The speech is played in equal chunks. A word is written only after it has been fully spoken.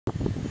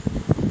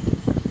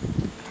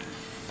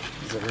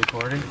Is it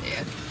recording?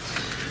 Yeah.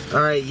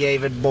 Alright,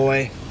 David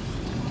boy.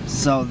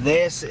 So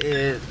this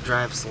is...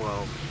 Drive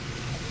slow.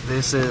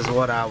 This is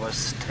what I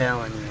was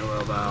telling you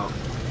about.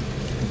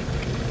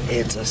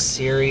 It's a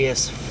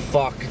serious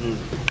fucking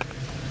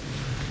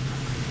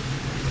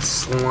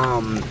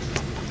slum.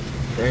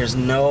 There's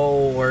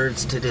no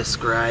words to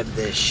describe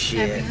this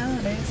shit. Happy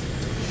holidays.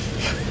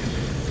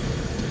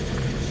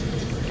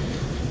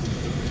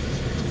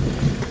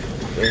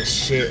 This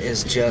shit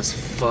is just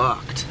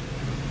fucked.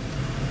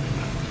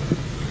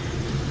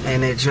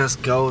 And it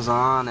just goes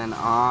on and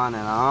on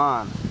and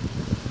on.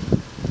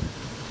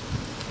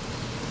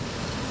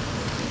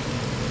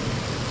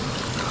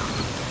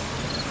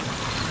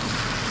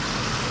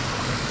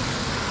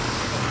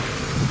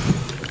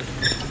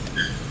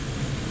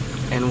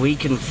 And we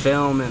can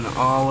film in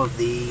all of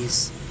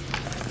these.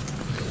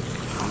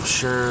 I'm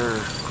sure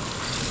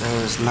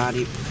there's not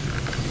even...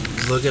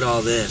 Look at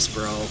all this,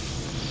 bro.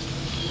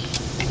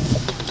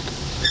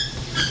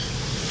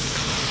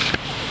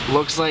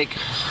 Looks like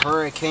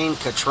Hurricane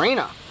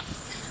Katrina.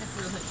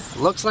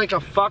 Looks like a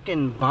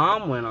fucking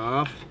bomb went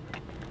off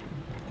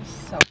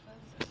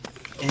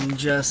and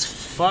just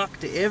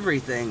fucked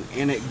everything.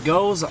 And it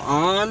goes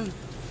on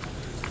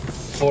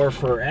for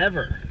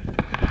forever.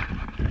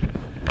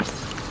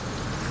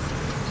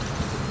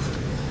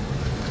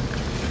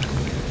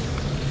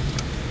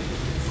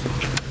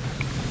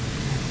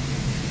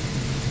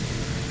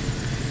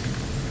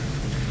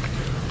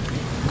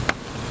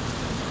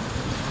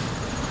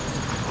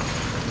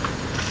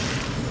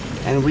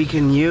 And we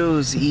can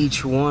use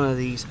each one of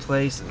these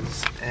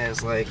places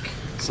as like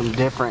some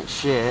different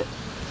shit.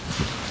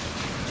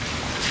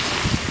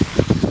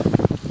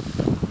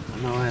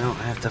 I know I don't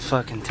have to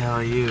fucking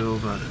tell you,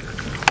 but...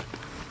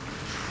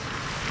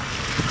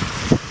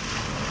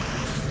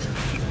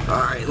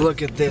 Alright,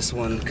 look at this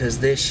one, because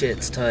this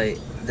shit's tight.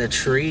 The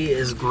tree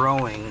is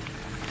growing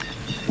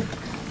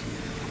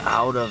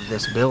out of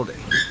this building.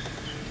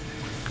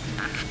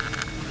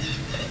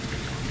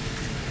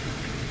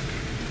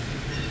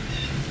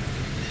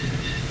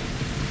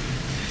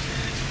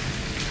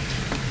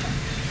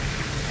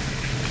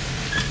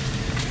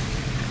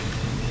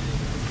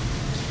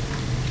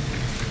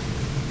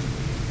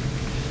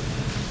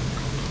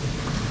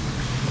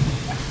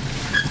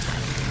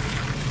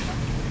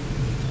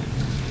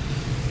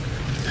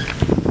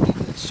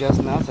 It's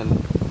just nothing. Go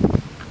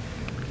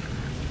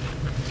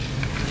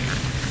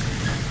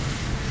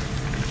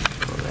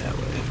that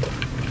way.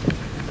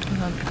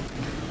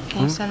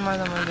 Can you send more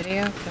than one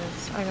video?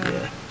 Because I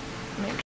gotta make